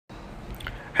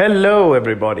Hello,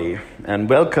 everybody, and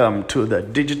welcome to the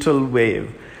Digital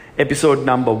Wave, episode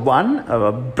number 1 of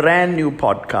a brand new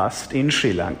podcast in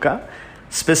Sri Lanka,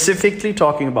 specifically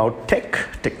talking about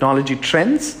technology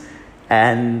trends,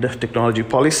 and technology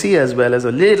policy, as well as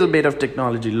a little bit of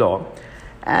technology law,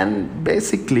 and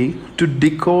basically to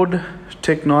decode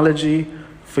technology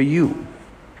for you,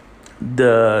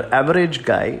 the average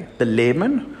guy, the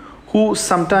layman, who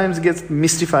sometimes gets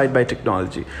mystified by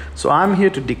technology. So I'm here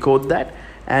to decode that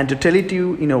and to tell it to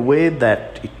you in a way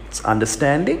that it's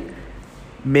understanding,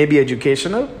 maybe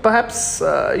educational, perhaps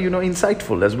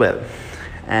insightful as well.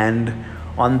 And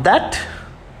on that,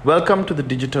 welcome to the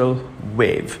Digital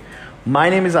Wave. My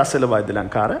name is Asela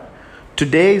Vaidyalankara.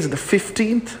 Today is the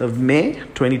 15th of May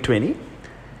 2020,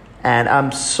 and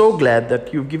I'm so glad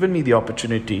that you've given me the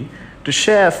opportunity to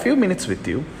share a few minutes with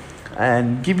you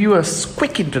and give you a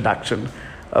quick introduction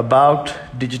about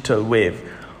Digital Wave.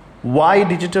 Why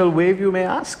Digital Wave, you may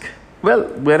ask? Well,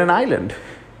 we're an island.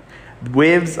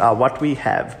 Waves are what we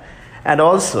have. And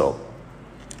also,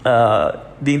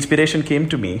 the inspiration came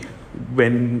to me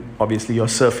when obviously you're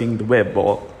surfing the web,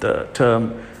 or the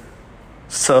term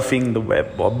surfing the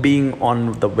web, or being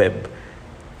on the web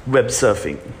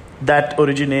surfing. That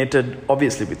originated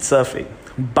obviously with surfing,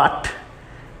 but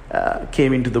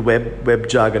came into the web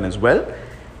jargon as well.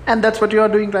 And that's what you are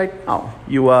doing right now.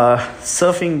 You are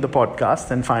surfing the podcast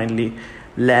and finally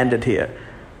landed here.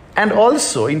 And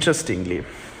also, interestingly,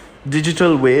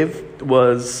 Digital Wave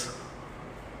was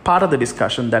part of the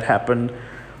discussion that happened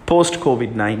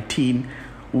post-COVID-19,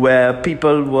 where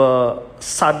people were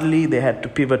suddenly they had to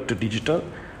pivot to digital.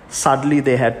 Suddenly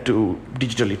they had to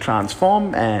digitally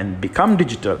transform and become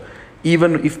digital,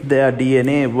 even if their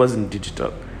DNA wasn't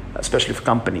digital, especially for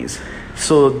companies.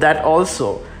 So that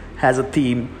also has a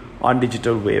theme on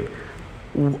Digital Wave.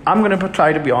 I'm going to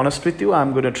try to be honest with you.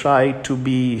 I'm going to try to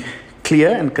be clear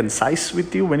and concise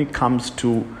with you when it comes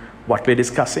to what we're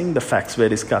discussing, the facts we're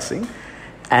discussing.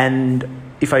 And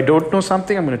if I don't know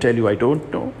something, I'm going to tell you I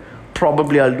don't know.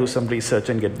 Probably I'll do some research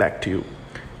and get back to you.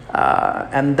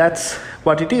 And that's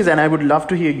what it is. And I would love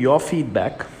to hear your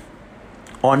feedback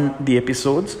on the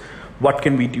episodes. What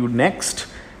can we do next?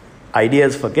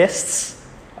 Ideas for guests,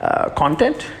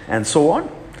 content, and so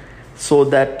on, so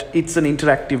that it's an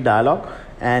interactive dialogue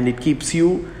and it keeps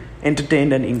you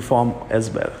entertained and informed as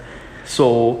well.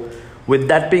 So with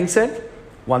that being said,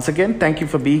 once again, thank you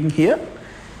for being here,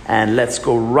 and let's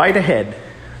go right ahead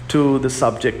to the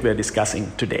subject we're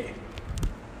discussing today.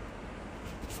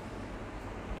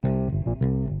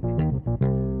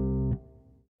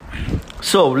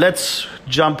 So let's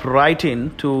jump right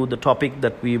into the topic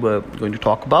that we were going to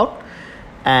talk about.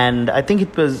 And I think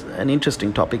it was an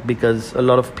interesting topic because a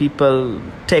lot of people,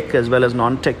 tech as well as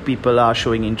non-tech people, are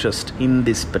showing interest in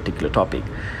this particular topic,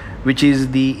 which is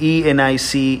the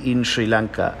eNIC in Sri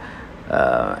Lanka.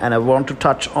 And I want to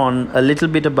touch on a little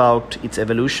bit about its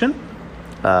evolution,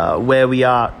 where we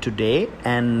are today,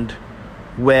 and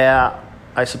where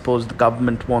I suppose the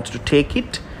government wants to take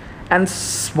it, and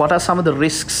what are some of the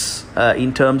risks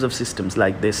in terms of systems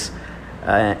like this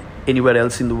anywhere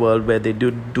else in the world where they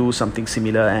do something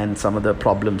similar, and some of the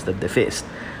problems that they faced.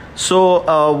 So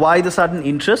why the sudden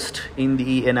interest in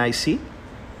the eNIC?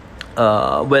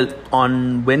 Well,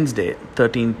 on Wednesday,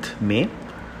 13th May,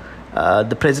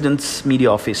 the President's Media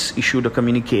Office issued a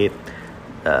communique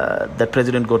that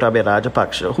President Gotabaya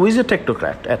Rajapaksa, who is a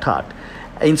technocrat at heart,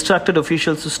 instructed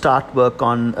officials to start work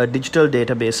on a digital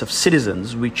database of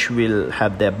citizens which will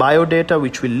have their biodata,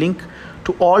 which will link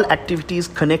to all activities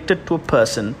connected to a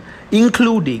person,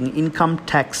 including income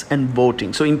tax and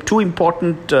voting. So in two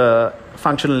important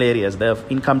functional areas, there are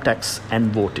income tax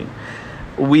and voting.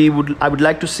 I would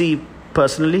like to see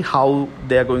personally how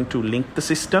they are going to link the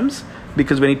systems,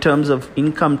 because when in terms of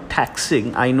income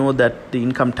taxing, I know that the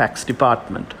income tax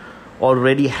department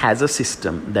already has a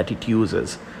system that it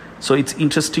uses. So it's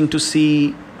interesting to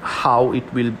see how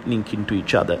it will link into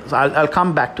each other. So I'll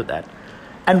come back to that.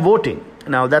 And voting.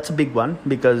 Now that's a big one,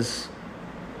 because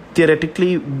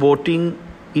theoretically voting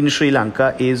in Sri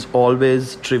Lanka is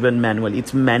always driven manually.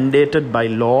 It's mandated by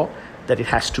law that it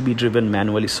has to be driven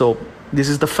manually. So this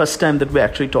is the first time that we're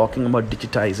actually talking about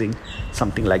digitizing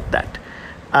something like that.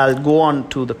 I'll go on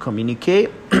to the communique.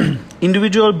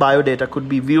 Individual biodata could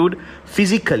be viewed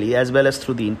physically as well as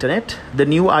through the internet. The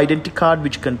new identity card,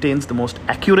 which contains the most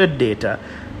accurate data,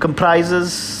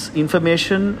 comprises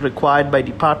information required by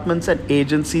departments and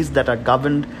agencies that are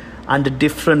governed under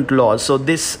different laws. So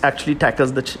this actually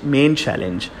tackles the main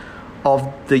challenge of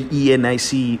the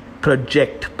eNIC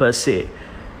project per se,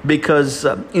 because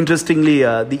interestingly,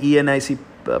 the eNIC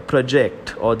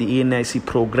project or the eNIC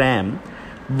program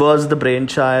was the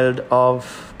brainchild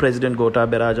of President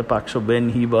Gotabaya Rajapaksa when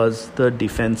he was the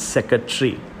defense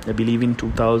secretary, I believe in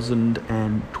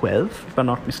 2012, if I'm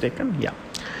not mistaken. Yeah.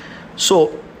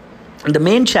 So the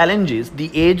main challenge is the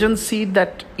agency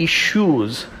that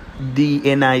issues the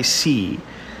NIC,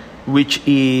 which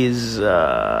is,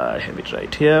 I have it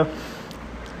right here.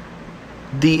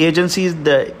 The agency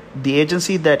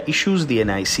that issues the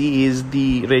NIC is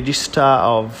the Registrar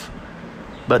of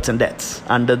Births and Deaths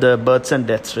under the Births and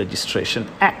Deaths Registration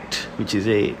Act, which is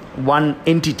a one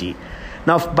entity.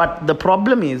 Now, but the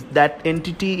problem is that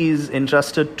entity is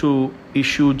entrusted to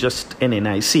issue just an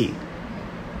NIC,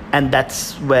 and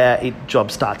that's where its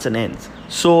job starts and ends.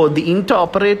 So the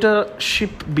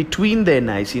interoperatorship between the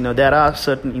NIC, there are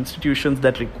certain institutions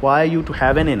that require you to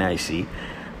have an NIC.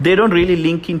 They don't really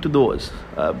link into those,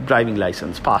 driving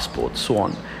license, passports, so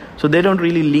on. So they don't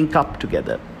really link up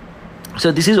together.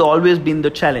 So this has always been the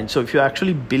challenge. So if you're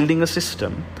actually building a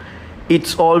system,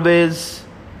 it's always,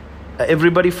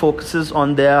 everybody focuses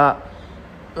on their,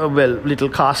 little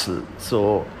castle.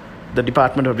 So the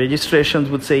Department of Registrations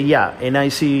would say, yeah,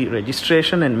 NIC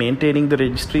registration and maintaining the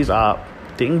registries are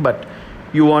thing, but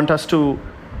you want us to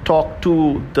talk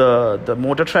to the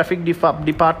motor traffic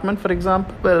department, for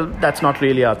example, well, that's not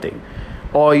really our thing.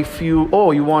 Or if you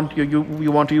want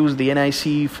to use the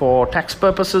NIC for tax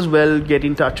purposes, well, get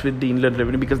in touch with the Inland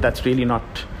Revenue, because that's really not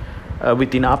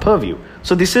within our purview.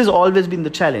 So this has always been the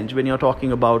challenge when you're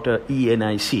talking about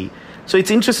ENIC. So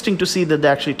it's interesting to see that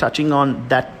they're actually touching on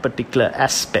that particular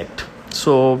aspect.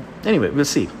 So anyway, we'll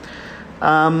see.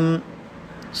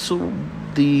 So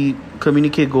the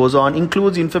communique goes on,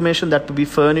 includes information that will be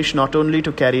furnished not only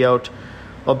to carry out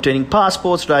obtaining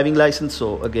passports, driving license.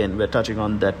 So again, we're touching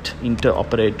on that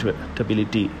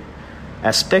interoperability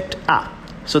aspect.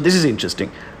 So this is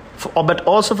interesting. But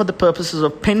also for the purposes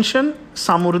of pension,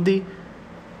 Samurdhi,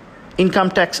 income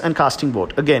tax and casting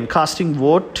vote. Again, casting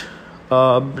vote,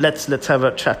 let's have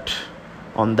a chat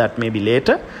on that maybe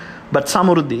later. But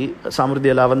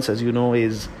Samurdhi allowance, as you know,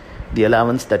 is the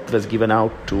allowance that was given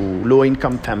out to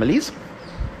low-income families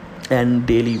and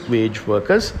daily wage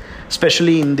workers.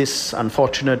 Especially in this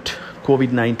unfortunate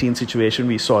COVID-19 situation,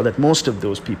 we saw that most of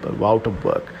those people were out of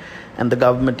work. And the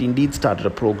government indeed started a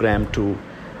program to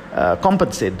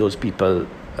compensate those people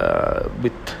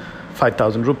with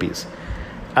 5,000 rupees.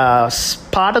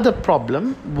 Part of the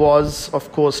problem was,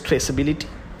 of course, traceability.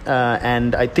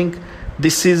 And I think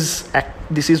this is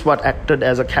what acted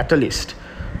as a catalyst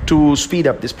to speed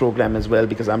up this program as well,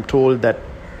 because I'm told that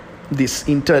this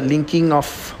interlinking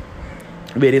of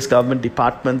various government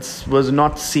departments was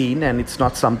not seen, and it's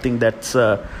not something that's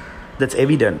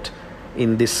evident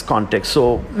in this context.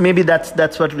 So maybe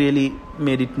that's what really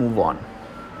made it move on.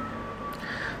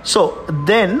 So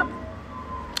then,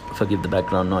 forgive the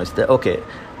background noise there. Okay,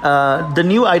 the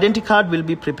new identity card will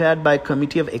be prepared by a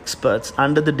committee of experts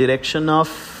under the direction of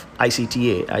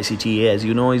ICTA. ICTA, as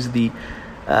you know, is the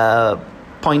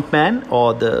point man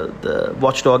or the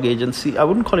watchdog agency. I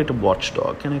wouldn't call it a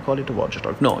watchdog. Can I call it a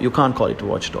watchdog? No, you can't call it a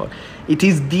watchdog. It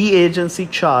is the agency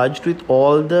charged with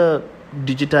all the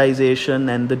digitization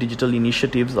and the digital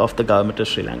initiatives of the government of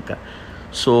Sri Lanka.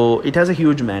 So it has a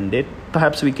huge mandate.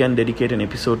 Perhaps we can dedicate an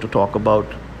episode to talk about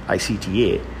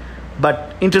ICTA.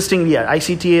 But interestingly,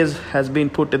 ICTA has been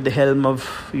put at the helm of,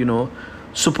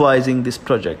 supervising this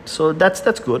project. So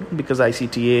that's good, because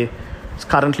ICTA is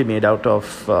currently made out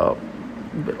of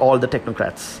all the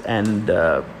technocrats and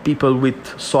people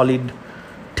with solid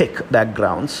tech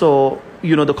backgrounds. So,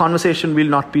 the conversation will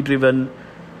not be driven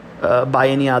by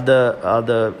any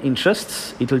other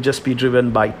interests. It will just be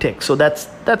driven by tech. So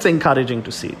that's encouraging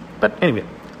to see. But anyway,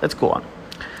 let's go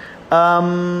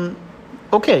on.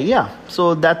 Okay, yeah.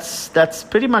 So that's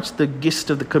pretty much the gist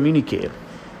of the communique.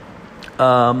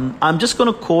 I'm just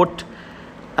going to quote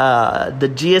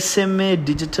the GSMA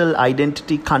Digital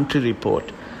Identity Country Report,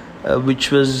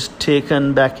 which was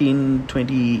taken back in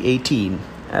 2018.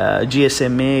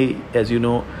 GSMA, as you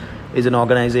know, is an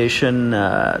organization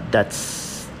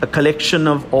that's a collection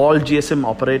of all GSM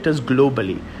operators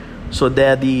globally. So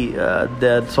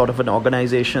they're sort of an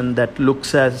organization that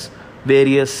looks at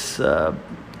various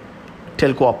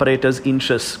telco operators'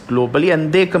 interests globally,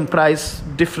 and they comprise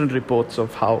different reports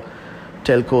of how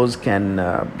telcos can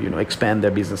expand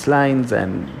their business lines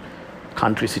and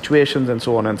country situations and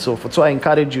so on and so forth. So I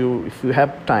encourage you, if you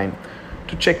have time,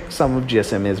 to check some of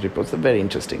GSMA's reports. They're very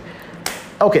interesting.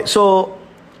 Okay, so,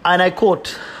 and I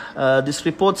quote, this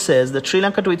report says that Sri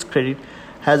Lanka, to its credit,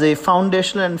 has a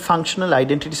foundational and functional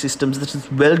identity systems that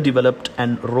is well developed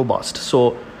and robust.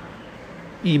 So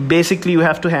basically you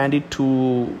have to hand it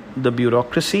to the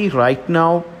bureaucracy. Right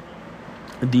now,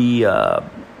 the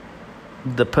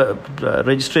the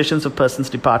registrations of persons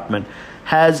department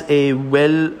has a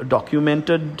well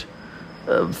documented,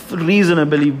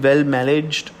 reasonably well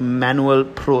managed manual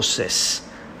process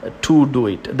to do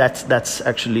it. That's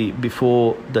actually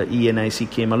before the ENIC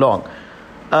came along.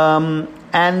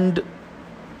 And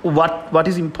what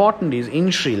is important is,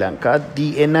 in Sri Lanka,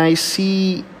 the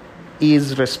NIC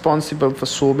is responsible for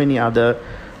so many other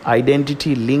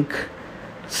identity link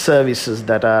services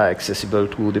that are accessible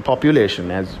to the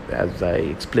population, as I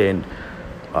explained.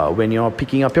 When you're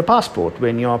picking up your passport,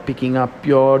 when you're picking up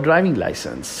your driving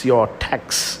license, your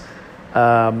tax,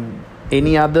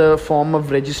 any other form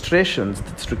of registrations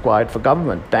that's required for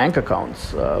government, bank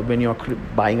accounts, when you're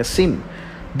buying a SIM.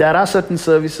 There are certain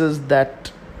services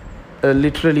that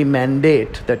literally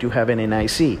mandate that you have an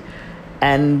NIC.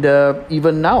 And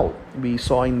even now, we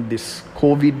saw in this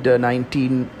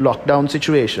COVID-19 lockdown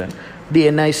situation, the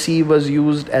NIC was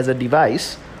used as a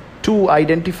device to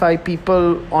identify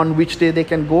people on which day they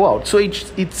can go out. So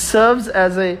it serves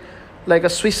as a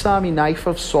Swiss Army knife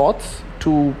of sorts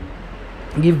to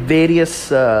give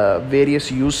various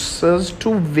uses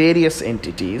to various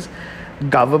entities,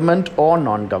 government or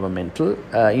non-governmental,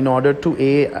 in order to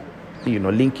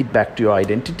link it back to your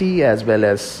identity as well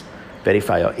as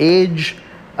verify your age.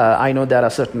 I know there are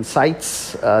certain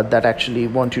sites that actually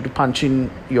want you to punch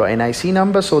in your NIC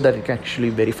number so that it actually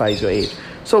verifies your age.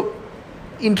 So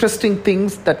interesting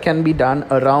things that can be done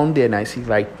around the NIC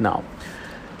right now.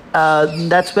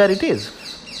 That's where it is.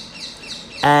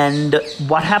 And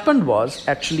what happened was,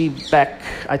 actually back,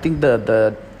 I think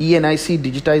the ENIC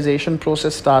digitization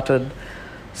process started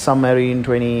somewhere in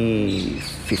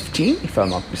 2015, if I'm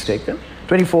not mistaken,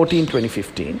 2014,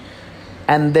 2015.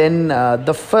 And then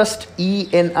the first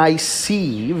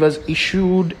ENIC was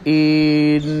issued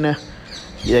in,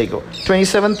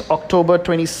 27th October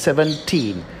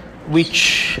 2017,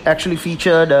 which actually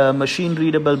featured a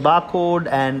machine-readable barcode,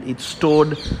 and it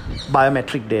stored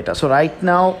biometric data. So right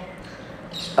now,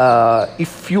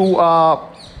 if you are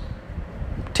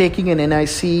taking an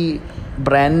NIC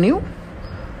brand new,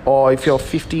 or if you're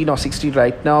 15 or 16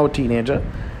 right now, teenager,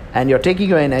 and you're taking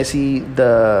your NIC,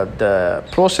 the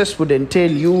process would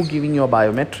entail you giving your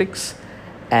biometrics,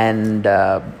 and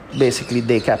basically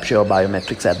they capture your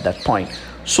biometrics at that point.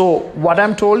 So what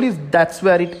I'm told is that's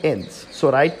where it ends.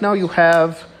 So right now you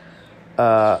have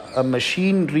a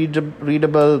machine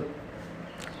readable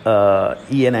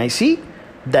ENIC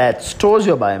that stores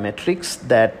your biometrics,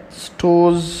 that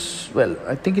stores,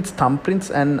 I think it's thumbprints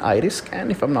and iris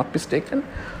scan, if I'm not mistaken.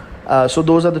 So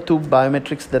those are the two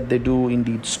biometrics that they do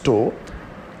indeed store.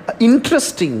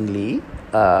 Interestingly,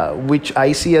 which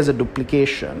I see as a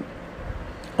duplication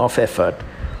of effort,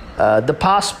 the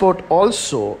passport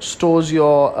also stores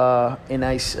your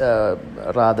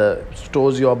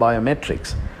stores your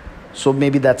biometrics. So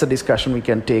maybe that's a discussion we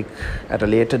can take at a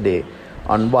later day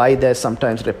on why there's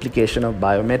sometimes replication of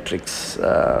biometrics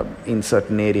in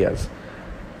certain areas,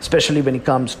 especially when it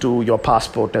comes to your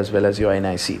passport as well as your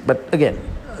NIC. But again,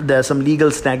 there are some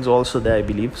legal snags also there, I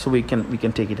believe, so we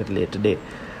can take it at a later day.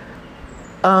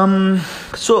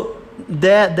 So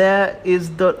there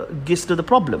is the gist of the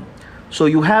problem. So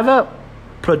you have a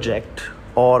project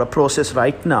or a process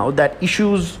right now that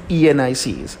issues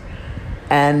ENICs,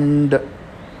 and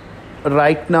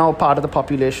right now part of the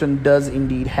population does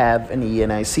indeed have an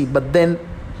ENIC, but then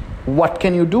what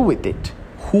can you do with it?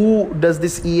 Who does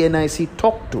this ENIC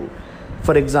talk to?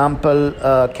 For example,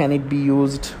 can it be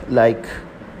used like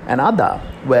an Aadhaar,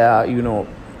 where,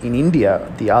 in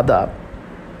India, the Aadhaar,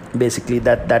 basically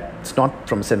that's not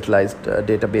from a centralized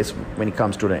database when it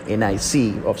comes to an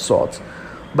NIC of sorts,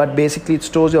 but basically it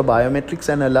stores your biometrics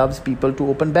and allows people to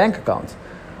open bank accounts.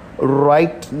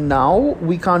 Right now,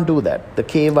 we can't do that. The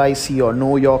KYC, or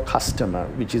Know Your Customer,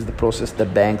 which is the process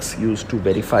that banks use to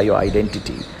verify your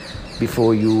identity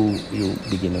before you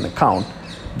begin an account,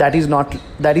 that is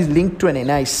linked to an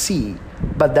NIC,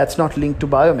 but that's not linked to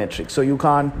biometrics. So you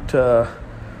can't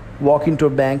walk into a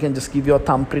bank and just give your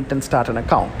thumbprint and start an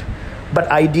account. But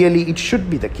ideally, it should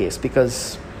be the case,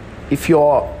 because if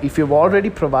you've already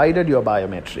provided your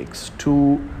biometrics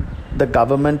to the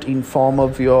government in form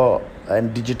of your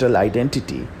digital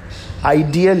identity,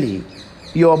 ideally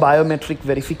your biometric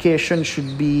verification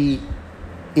should be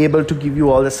able to give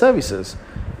you all the services.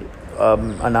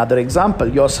 Another example,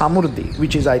 your Samurdhi,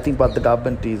 which is I think what the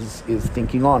government is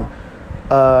thinking on.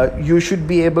 You should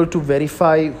be able to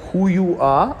verify who you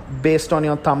are based on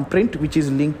your thumbprint, which is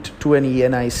linked to an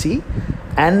ENIC,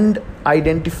 and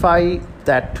identify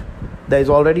that there is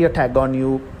already a tag on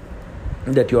you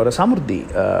that you are a Samurdhi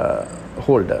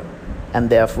holder, and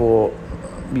therefore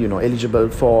eligible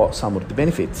for Samurdhi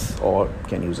benefits or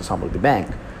can use a Samurdhi bank.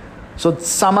 So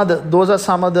those are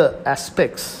some of the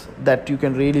aspects that you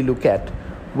can really look at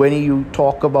when you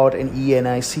talk about an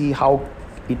eNIC, how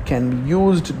it can be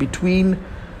used between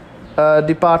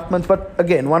departments. But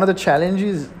again, one of the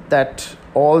challenges that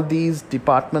all these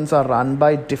departments are run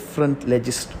by different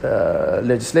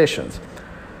legislations.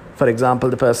 For example,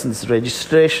 the person's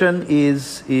registration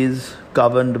is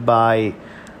governed by,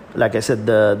 like I said,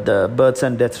 the Births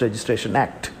and Deaths Registration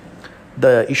Act.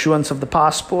 The issuance of the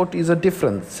passport is a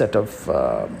different set of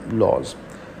laws.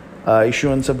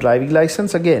 Issuance of driving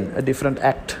license, again, a different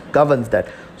act governs that.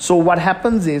 So what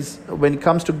happens is, when it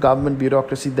comes to government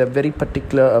bureaucracy, they're very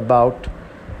particular about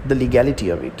the legality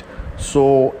of it.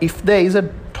 So if there is a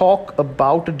talk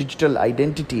about a digital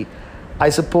identity, I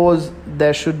suppose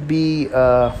there should be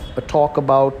a talk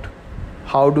about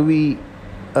how do we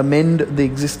amend the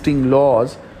existing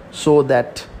laws so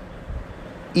that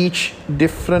each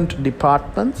different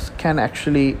departments can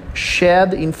actually share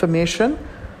the information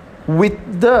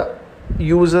with the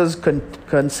user's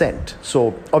consent.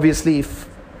 So obviously, if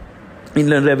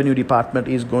Inland Revenue Department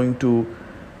is going to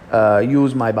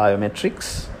use my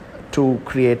biometrics to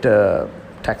create a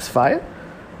tax file,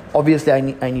 obviously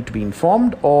I need to be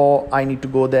informed, or I need to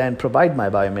go there and provide my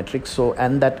biometrics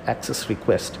and that access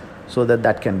request, so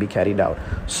that can be carried out.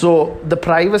 So the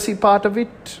privacy part of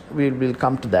it, we'll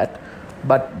come to that,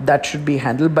 but that should be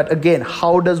handled. But again,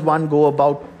 how does one go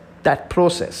about that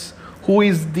process? Who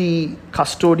is the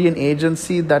custodian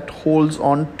agency that holds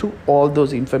on to all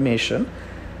those information?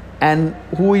 And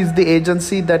who is the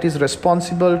agency that is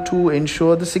responsible to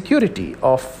ensure the security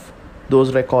of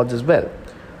those records as well?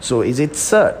 So is it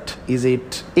CERT? Is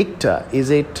it ICTA? Is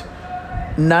it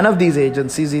none of these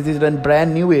agencies? Is it a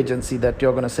brand new agency that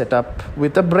you're going to set up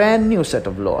with a brand new set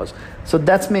of laws? So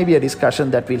that's maybe a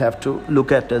discussion that we'll have to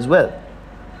look at as well.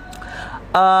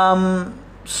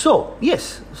 So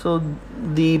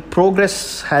the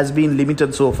progress has been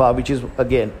limited so far, which is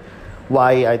again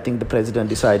why I think the president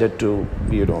decided to,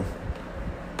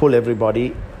 pull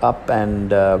everybody up and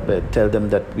tell them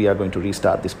that we are going to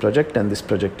restart this project, and this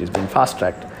project is being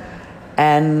fast-tracked.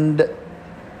 And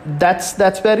that's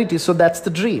where it is. So that's the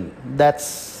dream.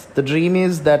 The dream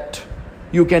is that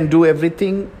you can do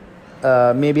everything,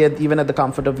 maybe even at the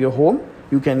comfort of your home.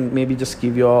 You can maybe just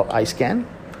give your iScan,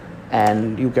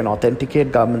 and you can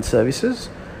authenticate government services.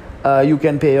 You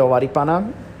can pay your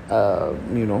Varipana,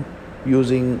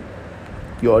 using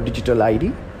your digital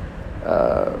ID.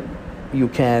 You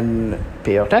can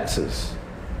pay your taxes.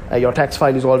 Your tax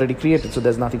file is already created, so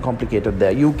there's nothing complicated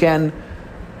there. You can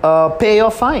pay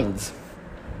your fines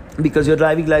because your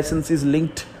driving license is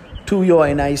linked to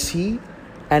your NIC,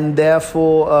 and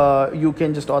therefore you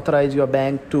can just authorize your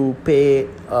bank to pay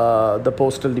the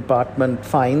postal department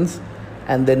fines,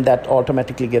 and then that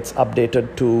automatically gets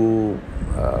updated to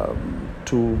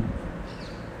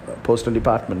postal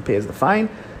department pays the fine,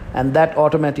 and that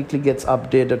automatically gets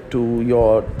updated to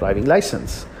your driving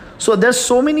license. So there's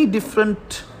so many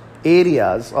different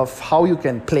areas of how you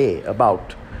can play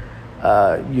about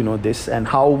this, and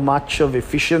how much of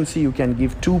efficiency you can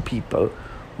give to people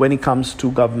when it comes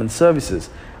to government services.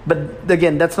 But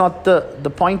again, that's not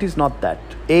the point is not that.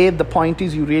 The point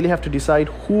is you really have to decide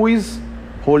who is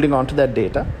holding on to that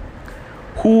data,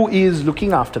 who is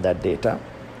looking after that data,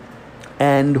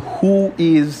 and who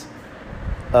is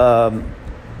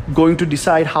going to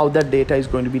decide how that data is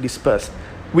going to be dispersed,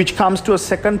 which comes to a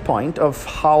second point of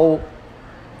how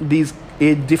these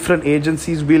different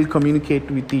agencies will communicate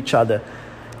with each other.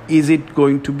 Is it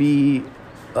going to be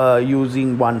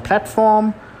using one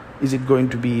platform? Is it going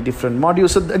to be different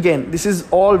modules? So again, this is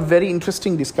all very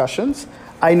interesting discussions.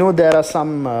 I know there are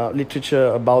some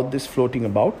literature about this floating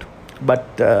about, but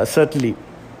certainly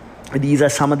these are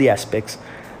some of the aspects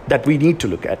that we need to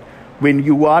look at when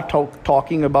you are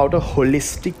talking about a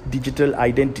holistic digital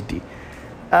identity.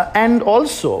 And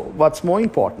also, what's more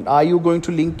important, are you going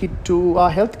to link it to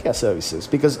our healthcare services?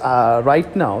 Because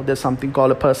right now, there's something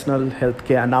called a personal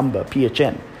healthcare number,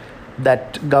 PHN,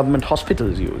 that government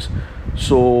hospitals use.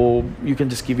 So you can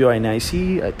just give your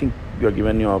NIC, I think you're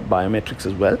given your biometrics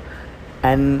as well.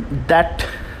 And that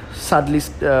suddenly,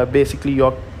 basically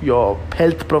your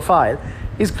health profile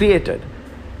is created.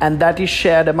 And that is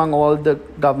shared among all the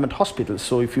government hospitals.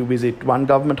 So if you visit one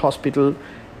government hospital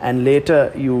and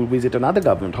later you visit another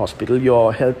government hospital,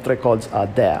 your health records are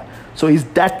there. So is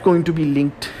that going to be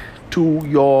linked to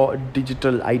your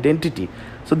digital identity?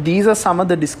 So these are some of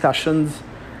the discussions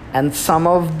and some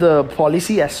of the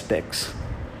policy aspects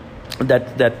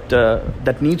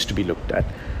that needs to be looked at.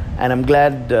 And I'm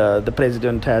glad the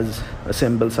president has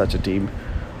assembled such a team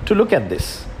to look at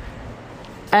this.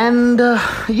 And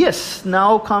yes,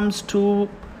 now comes to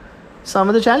some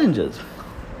of the challenges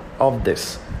of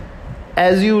this.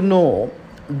 As you know,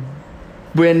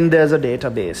 when there's a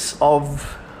database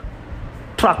of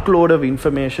truckload of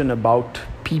information about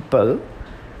people,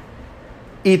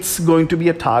 it's going to be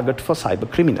a target for cyber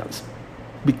criminals,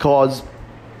 because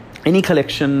any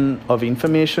collection of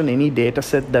information, any data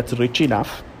set that's rich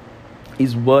enough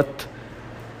is worth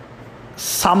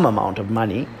some amount of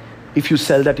money if you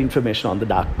sell that information on the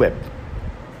dark web.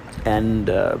 And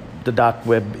the dark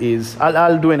web is,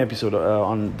 I'll do an episode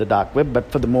on the dark web,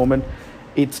 but for the moment,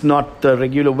 it's not the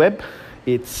regular web.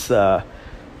 It's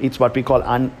what we call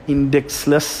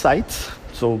unindexless sites.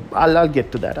 So I'll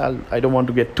get to that. I don't want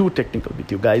to get too technical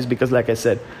with you guys, because like I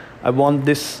said, I want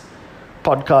this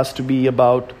podcast to be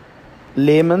about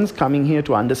layman's coming here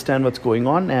to understand what's going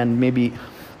on and maybe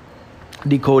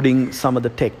decoding some of the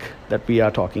tech that we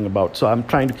are talking about. So I'm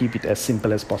trying to keep it as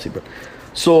simple as possible.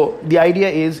 So the idea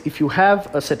is, if you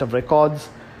have a set of records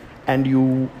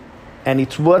and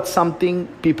it's worth something,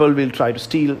 people will try to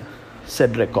steal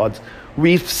said records.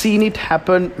 We've seen it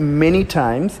happen many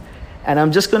times, and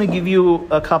I'm just going to give you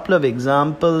a couple of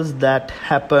examples that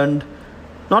happened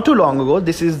not too long ago.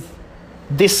 This is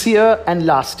this year and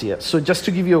last year. So just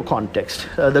to give you a context,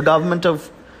 the government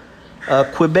of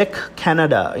Quebec,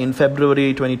 Canada, in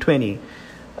February 2020,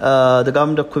 the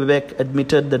government of Quebec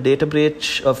admitted the data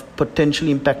breach of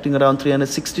potentially impacting around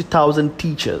 360,000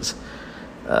 teachers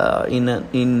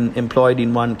employed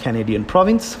in one Canadian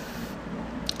province.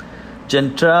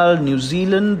 Gentral, New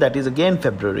Zealand, that is again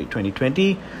February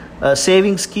 2020, a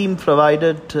savings scheme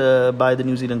provided by the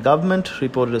New Zealand government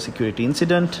reported a security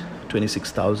incident,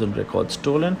 26,000 records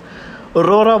stolen.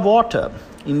 Aurora Water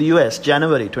in the US,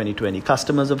 January 2020,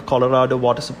 customers of Colorado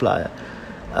water supplier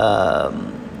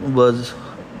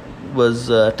was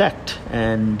attacked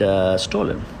and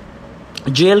stolen.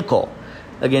 Jailco,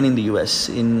 again in the US,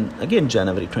 again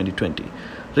January 2020.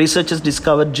 Researchers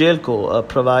discovered Jailco, a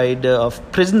provider of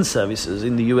prison services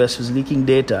in the US, was leaking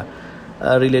data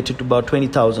related to about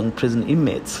 20,000 prison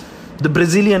inmates. The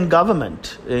Brazilian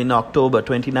government in October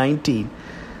 2019,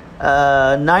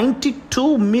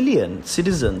 92 million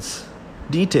citizens'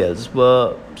 details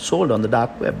were sold on the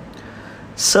dark web.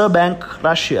 Sberbank,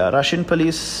 Russia, Russian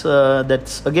police,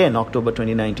 that's again October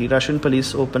 2019, Russian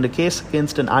police opened a case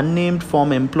against an unnamed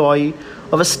former employee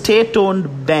of a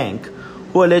state-owned bank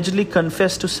who allegedly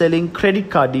confessed to selling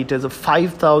credit card details of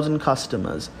 5,000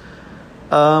 customers.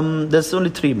 There's only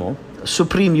three more.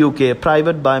 Supreme UK, a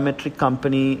private biometric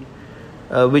company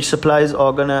which supplies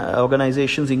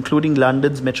organizations including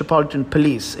London's Metropolitan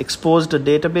Police, exposed a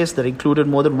database that included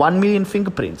more than 1 million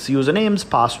fingerprints, usernames,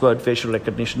 password, facial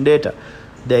recognition data.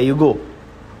 There you go.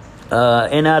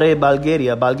 NRA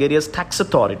Bulgaria, Bulgaria's tax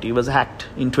authority, was hacked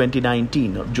in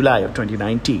 2019, or July of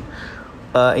 2019.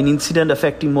 An incident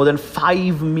affecting more than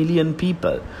 5 million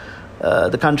people.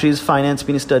 The country's finance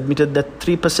minister admitted that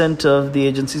 3% of the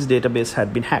agency's database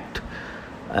had been hacked.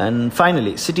 And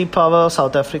finally, City Power,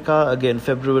 South Africa, again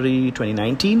February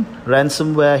 2019,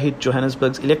 ransomware hit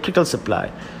Johannesburg's electrical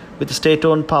supply, with the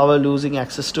state-owned power losing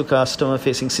access to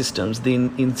customer-facing systems. The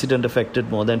incident affected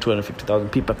more than 250,000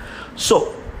 people.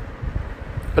 So,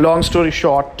 a long story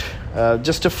short,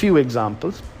 just a few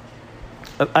examples.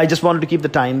 I just wanted to keep the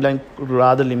timeline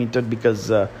rather limited because,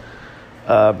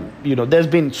 there's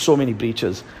been so many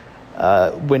breaches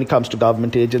when it comes to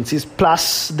government agencies.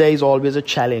 Plus, there is always a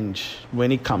challenge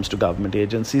when it comes to government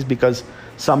agencies, because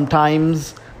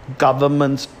sometimes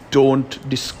governments don't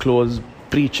disclose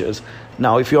breaches.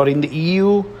 Now, if you're in the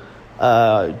EU,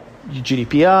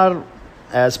 GDPR,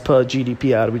 as per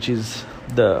GDPR, which is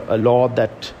a law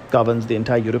that governs the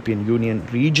entire European Union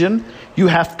region, you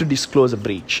have to disclose a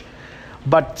breach.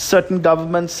 But certain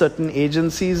governments, certain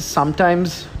agencies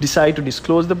sometimes decide to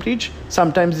disclose the breach,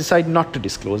 sometimes decide not to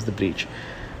disclose the breach.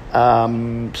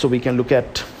 So we can look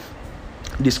at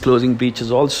disclosing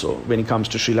breaches also when it comes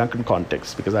to Sri Lankan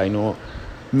context, because I know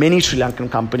many Sri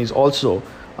Lankan companies also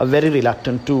are very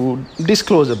reluctant to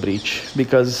disclose a breach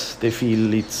because they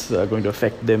feel it's going to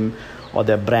affect them or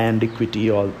their brand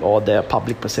equity or their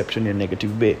public perception in a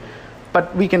negative way.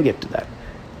 But we can get to that.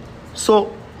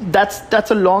 So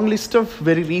that's a long list of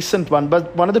very recent one,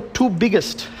 but one of the two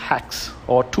biggest hacks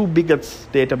or two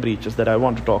biggest data breaches that I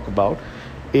want to talk about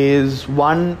is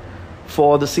one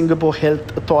for the Singapore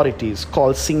health authorities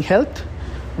called SingHealth,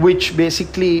 which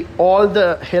basically all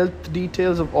the health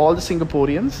details of all the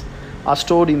Singaporeans are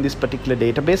stored in this particular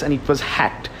database, and it was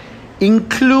hacked,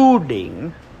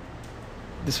 including,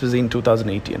 this was in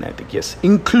 2018 I think, yes,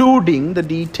 including the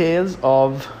details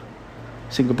of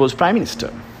Singapore's Prime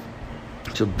Minister.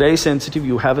 So very sensitive.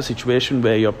 You have a situation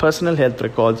where your personal health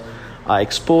records are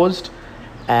exposed,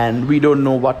 and we don't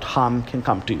know what harm can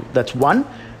come to you. That's one.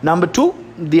 Number two,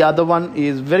 the other one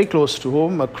is very close to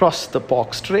home, across the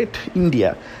Pork Strait,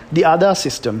 India. The Aadhaar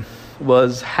system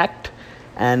was hacked,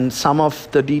 and some of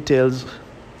the details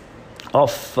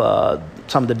of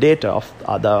some of the data of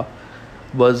Aadhaar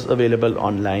was available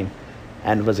online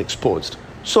and was exposed.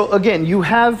 So again, you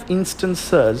have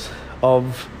instances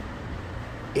of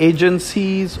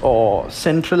agencies or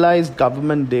centralized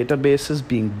government databases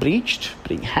being breached,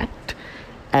 being hacked,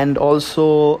 and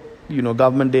also,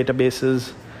 government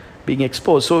databases being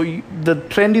exposed. So the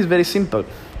trend is very simple.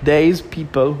 There is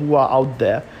people who are out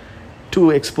there to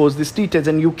expose these details,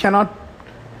 and you cannot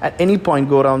at any point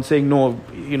go around saying, no,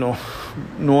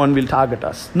 no one will target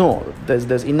us. No,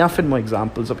 there's enough and more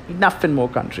examples of enough and more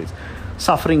countries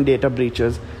suffering data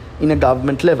breaches in a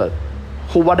government level.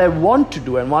 So what I want to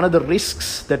do, and one of the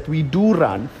risks that we do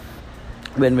run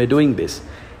when we're doing this,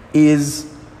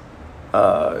 is,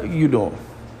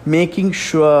 making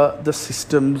sure the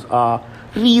systems are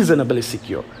reasonably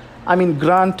secure. I mean,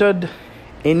 granted,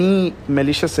 any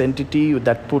malicious entity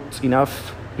that puts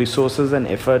enough resources and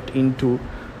effort into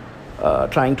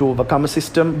trying to overcome a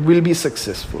system will be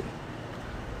successful.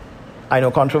 I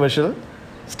know, controversial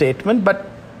statement, but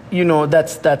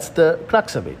that's the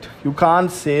crux of it. You can't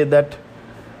say that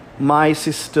my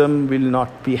system will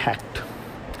not be hacked.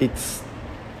 It's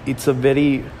a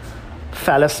very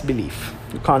fallacious belief.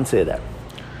 You can't say that.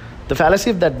 The fallacy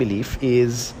of that belief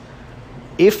is,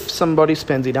 if somebody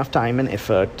spends enough time and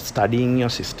effort studying your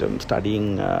system,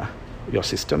 studying your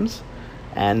systems,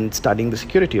 and studying the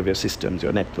security of your systems,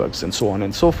 your networks, and so on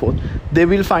and so forth, they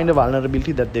will find a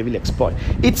vulnerability that they will exploit.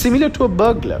 It's similar to a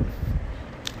burglar.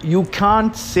 You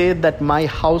can't say that my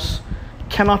house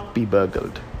cannot be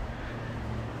burgled.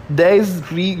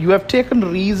 You have taken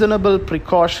reasonable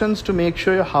precautions to make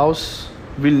sure your house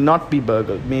will not be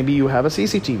burgled. Maybe you have a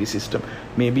CCTV system.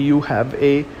 Maybe you have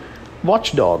a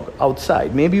watchdog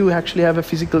outside. Maybe you actually have a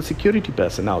physical security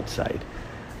person outside.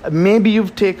 Maybe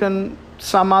you've taken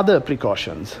some other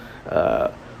precautions.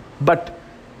 But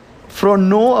for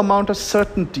no amount of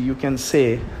certainty, you can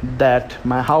say that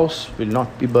my house will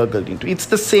not be burgled into. It's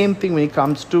the same thing when it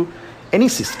comes to any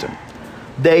system.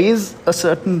 There is a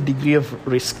certain degree of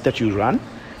risk that you run,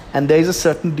 and there is a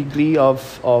certain degree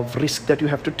of risk that you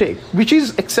have to take, which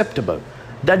is acceptable.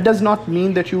 That does not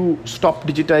mean that you stop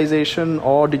digitization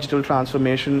or digital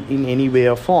transformation in any way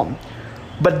or form.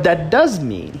 But that does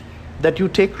mean that you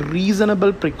take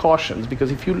reasonable precautions,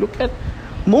 because if you look at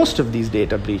most of these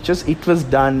data breaches, it was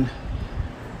done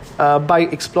by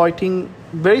exploiting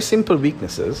very simple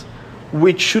weaknesses,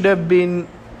 which should have been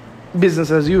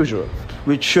business as usual,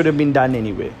 which should have been done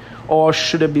anyway, or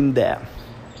should have been there.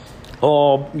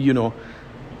 Or,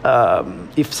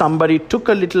 if somebody took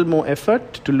a little more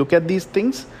effort to look at these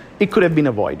things, it could have been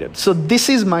avoided. So this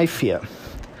is my fear.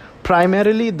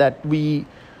 Primarily that we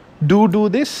do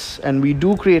this, and we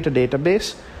do create a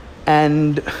database,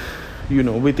 and,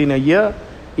 within a year,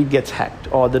 it gets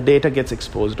hacked or the data gets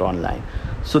exposed online.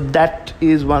 So that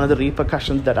is one of the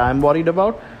repercussions that I'm worried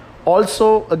about.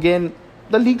 Also, again,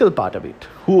 the legal part of it.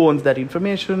 Who owns that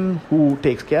information? Who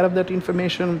takes care of that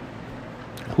information?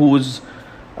 Who's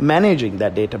managing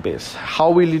that database? How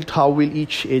will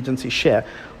each agency share?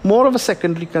 More of a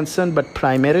secondary concern, but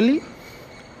primarily,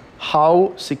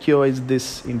 how secure is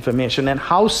this information, and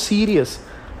how serious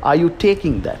are you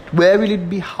taking that? Where will it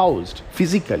be housed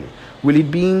physically? Will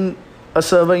it be in a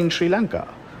server in Sri Lanka?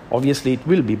 Obviously it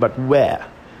will be, but where?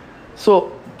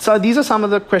 So these are some of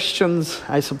the questions,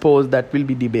 I suppose, that will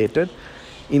be debated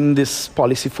in this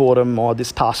policy forum or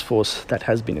this task force that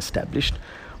has been established.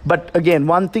 But again,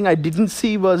 one thing I didn't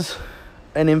see was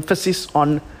an emphasis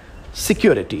on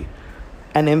security,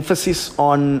 an emphasis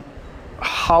on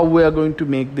how we are going to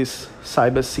make this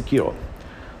cyber secure,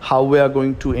 how we are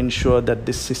going to ensure that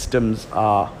these systems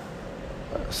are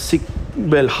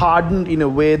hardened in a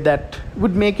way that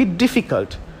would make it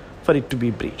difficult for it to be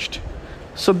breached.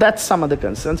 So that's some of the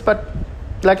concerns. But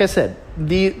like I said,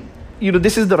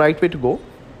 this is the right way to go.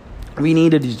 We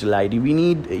need a digital ID. We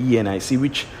need ENIC,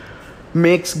 which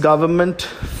makes government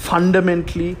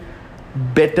fundamentally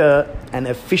better and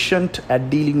efficient at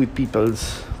dealing with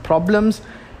people's problems,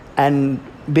 and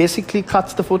basically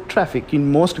cuts the foot traffic in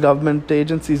most government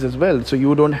agencies as well. So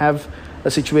you don't have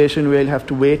a situation where you'll have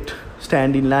to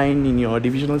stand in line in your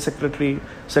divisional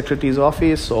secretary's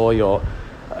office, or your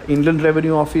Inland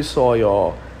Revenue Office, or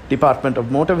your Department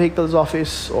of Motor Vehicles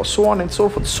Office, or so on and so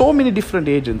forth. So many different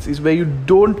agencies where you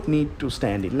don't need to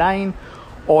stand in line,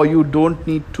 or you don't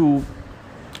need to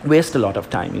waste a lot of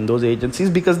time in those agencies,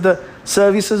 because the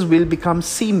services will become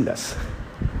seamless.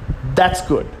 That's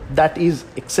good. That is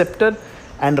accepted,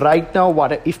 And right now,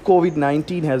 if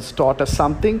COVID-19 has taught us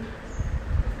something,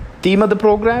 theme of the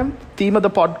program, theme of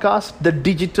the podcast, the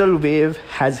digital wave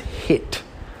has hit.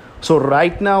 So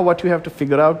right now, what you have to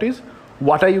figure out is,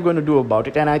 what are you going to do about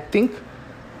it? And I think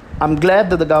I'm glad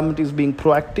that the government is being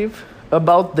proactive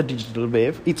about the digital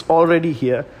wave. It's already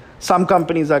here. Some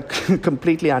companies are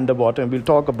completely underwater, and we'll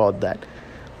talk about that.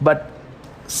 But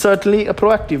certainly a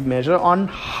proactive measure on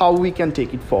how we can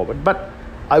take it forward. But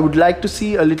I would like to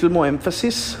see a little more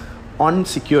emphasis on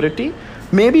security.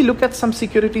 Maybe look at some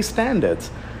security standards.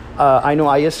 I know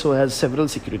ISO has several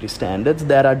security standards.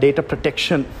 There are data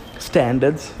protection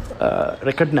standards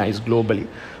recognized globally.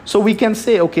 So we can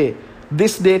say, okay,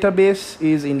 this database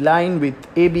is in line with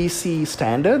ABC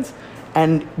standards,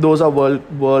 and those are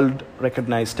world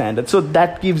recognized standards. So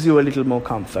that gives you a little more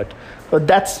comfort. But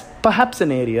that's perhaps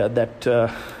an area that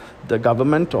the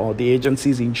government or the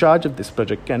agencies in charge of this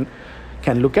project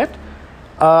can look at.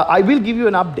 I will give you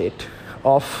an update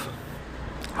of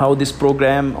how this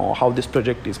program or how this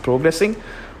project is progressing.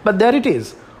 But there it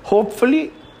is.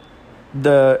 Hopefully,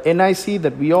 the NIC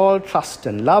that we all trust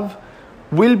and love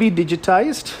will be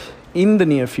digitized in the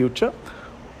near future.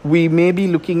 We may be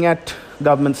looking at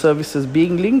government services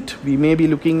being linked. We may be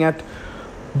looking at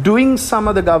doing some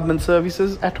of the government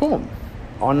services at home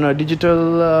on a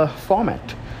digital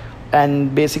format.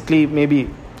 And basically, maybe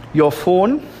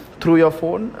through your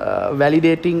phone,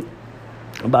 validating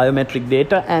biometric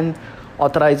data and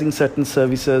authorizing certain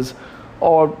services,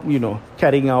 or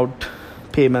carrying out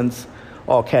payments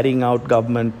or carrying out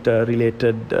government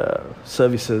related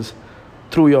services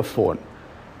through your phone,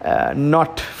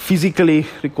 not physically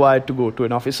required to go to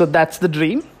an office. So that's the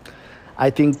dream.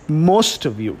 I think most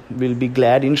of you will be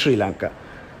glad in Sri Lanka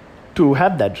to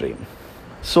have that dream.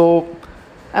 So,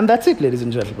 and that's it, ladies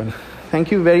and gentlemen.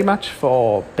 Thank you very much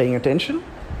for paying attention.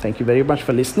 Thank you very much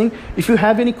for listening. If you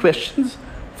have any questions,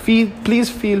 please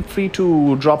feel free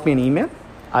to drop me an email.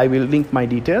 I will link my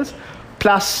details.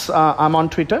 Plus, I'm on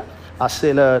Twitter,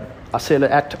 Asela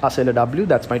 @AselaW.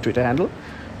 That's my Twitter handle.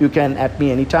 You can @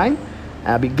 me anytime.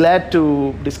 I'll be glad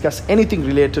to discuss anything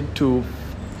related to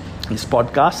this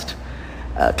podcast,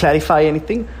 clarify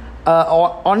anything.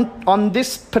 On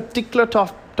this particular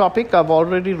topic, I've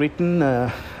already written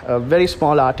a very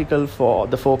small article for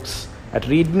the folks at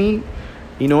README,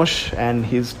 Inosh and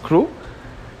his crew.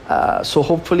 So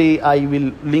hopefully I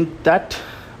will link that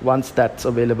once that's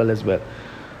available as well.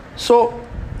 So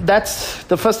that's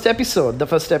the first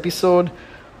episode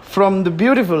from the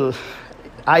beautiful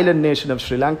island nation of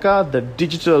Sri Lanka, the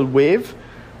digital wave.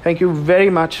 Thank you very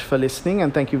much for listening,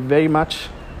 and thank you very much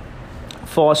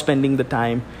for spending the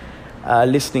time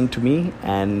listening to me,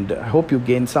 and I hope you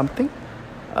gained something.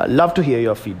 Love to hear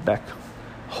your feedback.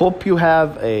 Hope you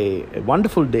have a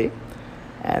wonderful day,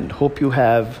 and hope you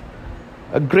have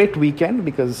a great weekend,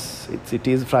 because it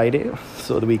is Friday,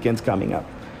 so the weekend's coming up.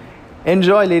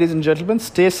 Enjoy, ladies and gentlemen.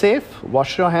 Stay safe.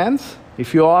 Wash your hands.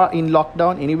 If you are in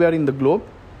lockdown anywhere in the globe,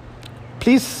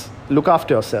 please look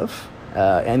after yourself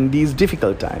in these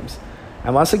difficult times.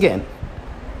 And once again,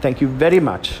 thank you very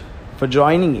much for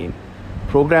joining in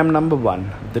program number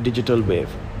 1, The Digital Wave.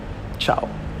 Ciao.